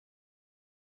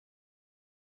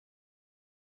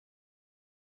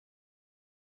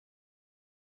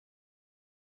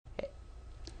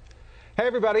Hey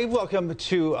everybody, welcome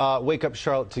to Wake Up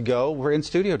Charlotte to Go. We're in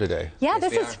studio today. Yeah,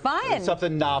 this is fun. It's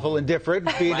something novel and different,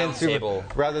 being in studio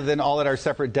rather than all at our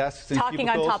separate desks and talking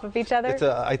on top of each other. It's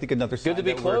I think another sign good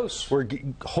to be close. We're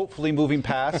hopefully moving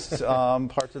past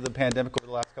parts of the pandemic over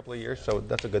the last couple of years, so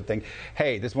that's a good thing.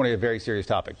 Hey, this morning a very serious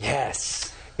topic.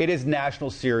 Yes. It is National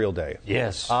Cereal Day.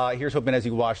 Yes. Here's hoping as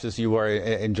you watch this, you are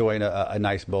enjoying a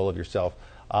nice bowl of yourself.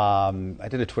 I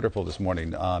did a Twitter poll this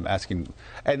morning asking,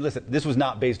 and listen, this was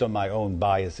not based on my own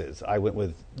biases. I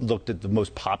looked at the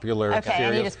most popular cereals.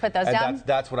 And you just put those down?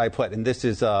 That's what I put, and this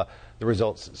is the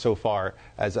results so far,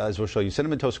 as we'll show you.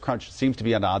 Cinnamon Toast Crunch seems to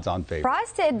be an odds-on favorite.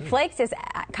 Frosted Flakes is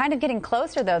kind of getting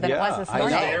closer, though, than it was this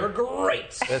morning. They're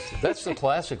great. That's the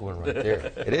classic one right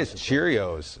there. It is.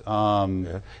 Cheerios.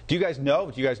 Do you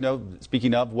guys know,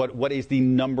 speaking of, what is the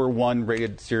 #1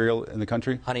 rated cereal in the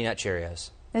country? Honey Nut Cheerios.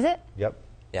 Is it? Yep.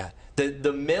 Yeah.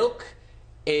 The milk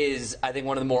is, I think,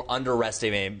 one of the more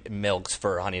underestimated milks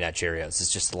for Honey Nut Cheerios.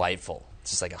 It's just delightful.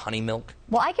 It's just like a honey milk.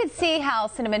 Well, I could see how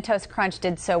Cinnamon Toast Crunch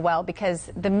did so well because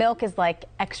the milk is like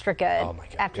extra good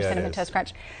after Cinnamon Toast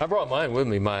Crunch. I brought mine with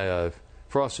me, my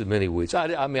Frosted Mini Wheats.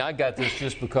 I mean, I got this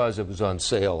just because it was on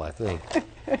sale, I think.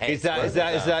 Hey, is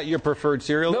that your preferred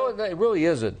cereal? No, it really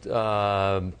isn't.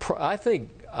 I think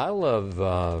I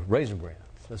love Raisin Bran.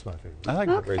 That's my favorite. I like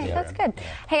okay, that's good.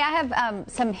 Hey, I have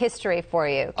some history for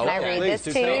you. Can I read this to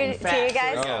you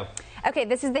guys? Oh. Okay,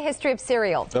 this is the history of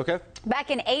cereal. Okay.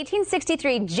 Back in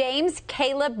 1863, James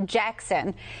Caleb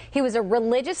Jackson, he was a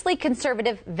religiously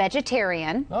conservative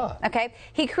vegetarian. Okay,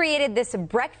 he created this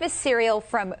breakfast cereal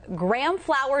from graham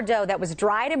flour dough that was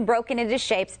dried and broken into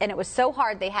shapes, and it was so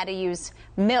hard they had to use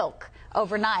milk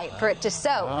overnight for it to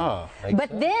soak.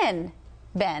 But then,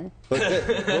 Ben. But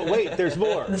wait, there's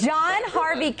more. John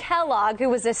Harvey Kellogg, who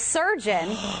was a surgeon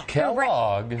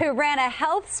who ran a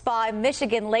health spa in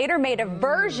Michigan, later made a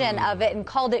version of it and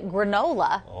called it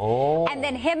granola. And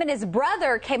then him and his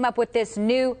brother came up with this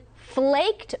new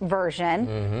flaked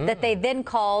version that they then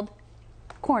called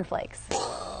cornflakes.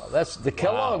 That's the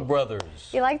Kellogg brothers.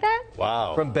 You like that?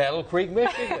 Wow. From Battle Creek,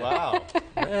 Michigan. Wow.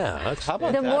 Yeah. How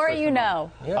about the more you know.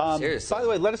 Yeah, seriously. By the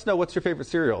way, let us know what's your favorite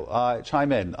cereal.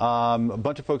 Chime in. A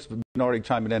bunch of folks have been already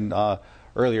chiming in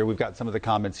earlier. We've got some of the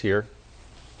comments here.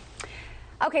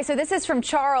 Okay, so this is from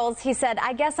Charles. He said,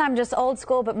 I guess I'm just old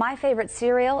school, but my favorite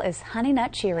cereal is Honey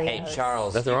Nut Cheerios. Hey,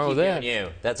 Charles. Nothing wrong with that.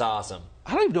 That's awesome.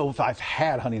 I don't even know if I've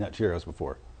had Honey Nut Cheerios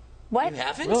before. What? You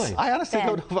haven't? Really? I honestly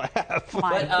don't know if I have.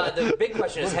 But the big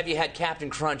question is, have you had Captain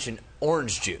Crunch and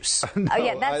orange juice? No, Oh,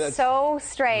 yeah, that's so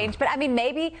strange. But, I mean,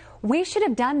 maybe we should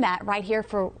have done that right here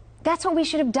for... That's what we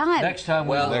should have done. Next time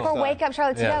for Wake Up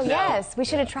Charlotte to Go. Yes, we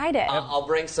should have tried it. I'll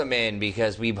bring some in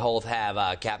because we both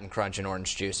have Captain Crunch and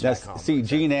orange juice back home. See,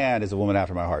 Jean Ann is a woman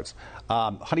after my heart.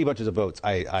 Honey Bunches of Oats,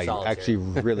 I actually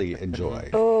really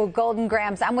enjoy. Oh, Golden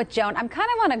Grams. I'm with Joan. I'm kind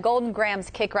of on a Golden Grams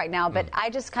kick right now, but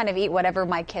I just kind of eat whatever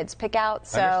my kids pick out.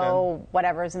 So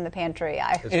whatever's in the pantry.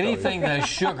 Anything that has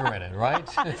sugar in it, right?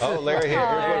 Oh, Larry, here's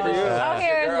one for you. Oh,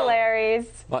 here's Larry's.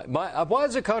 Why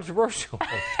is it controversial?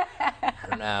 I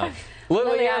don't know.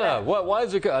 Liliana, why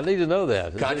is it? I need to know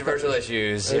that. Controversial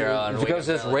issues here on because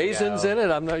there's raisins in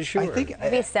it. I'm not sure. I think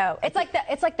Maybe so.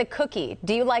 It's like the cookie.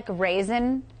 Do you like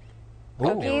raisin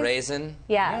cookies? Raisin?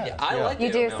 Yeah. I like you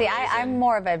do. See, raisin. I'm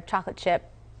more of a chocolate chip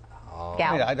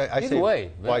gal. I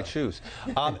say why choose.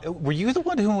 Were you the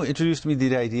one who introduced me to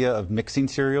the idea of mixing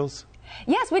cereals?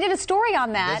 Yes, we did a story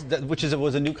on that. Which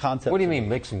was a new concept. What do you mean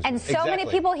mixing? And so many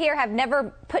people here have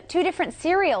never put two different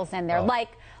cereals in there, like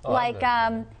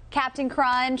Captain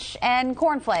Crunch and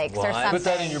cornflix or something. Put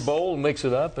that in your bowl and mix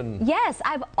it up. And yes,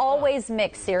 I've always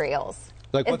mixed cereals.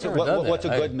 Like what's a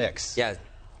good mix? Yeah.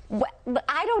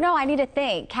 I don't know. I need to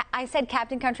think. I said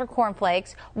Captain Crunch or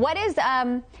cornflakes. What is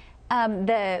the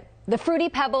Fruity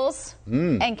Pebbles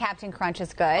and Captain Crunch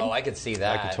is good. Oh, I could see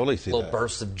that. I could totally see little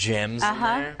bursts of gems in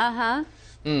there.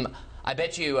 I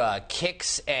bet you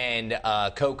Kix and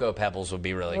Cocoa Pebbles would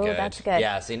be really good. That's good.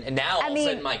 Yes, and now all of a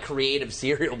sudden my creative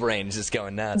cereal brain is just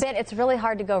going nuts. Ben, it's really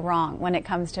hard to go wrong when it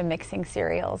comes to mixing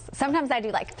cereals. Sometimes I do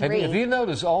like 3. Have you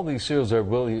noticed all these cereals are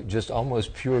really just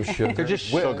almost pure sugar? They're just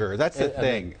sugar. That's the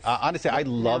thing. Honestly, I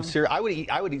love cereal.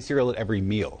 I would eat cereal at every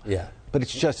meal. Yeah. But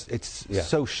it's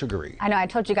so sugary. I know. I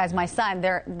told you guys my son,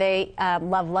 they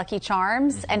love Lucky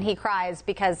Charms, and he cries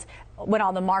because when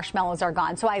all the marshmallows are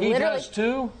gone. So I He literally does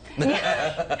too?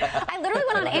 I literally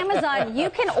went on Amazon. You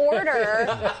can order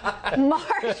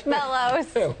marshmallows.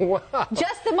 Wow.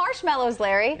 Just the marshmallows,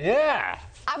 Larry. Yeah.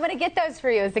 I'm going to get those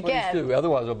for you as a gift. Please do.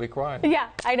 Otherwise, I'll be crying. Yeah,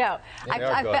 I know.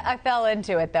 I fell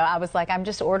into it, though. I was like, I'm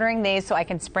just ordering these so I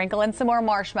can sprinkle in some more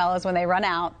marshmallows when they run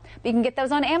out. But you can get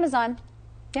those on Amazon.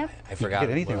 Yeah. I forgot get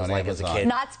anything what it was on like as a Amazon. kid.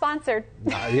 Not sponsored.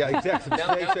 Yeah, exactly.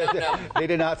 No. They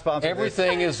did not sponsor this.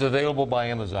 Everything is available by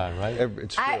Amazon, right?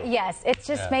 It's true. Yes, it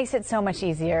just makes it so much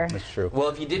easier. That's true. Well,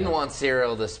 if you didn't want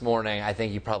cereal this morning, I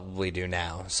think you probably do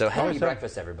now. So happy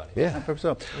breakfast, everybody. Yeah, I hope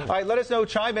so. All right, let us know.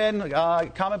 Chime in.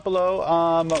 Comment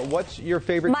below. What's your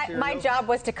favorite cereal? My job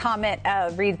was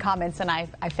to read comments, and I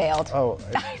failed. Oh.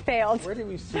 I failed. Where did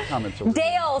we see comments over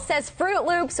Dale says Fruit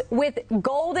Loops with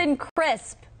Golden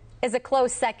Crisp is a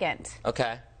close second.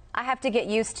 Okay. I have to get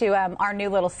used to our new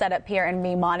little setup here and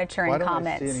me monitoring Why don't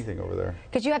comments. I see anything over there?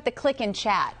 Because you have to click in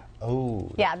chat.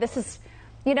 Oh. Yeah, this is,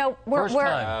 we're First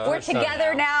time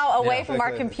together now away Yeah. from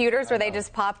our computers where they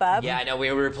just pop up. Yeah, I know.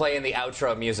 We were playing the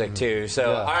outro music, too.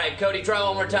 So, all right, Cody, try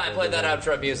one more time. Play that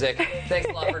outro music. Thanks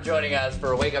a lot for joining us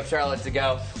for Wake Up Charlotte to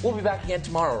go. We'll be back again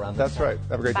tomorrow around this That's right.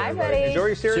 Have a great day, Bye, everybody. buddy. Enjoy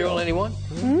your cereal. Cereal, anyone?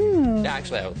 Yeah,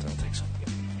 actually, I would.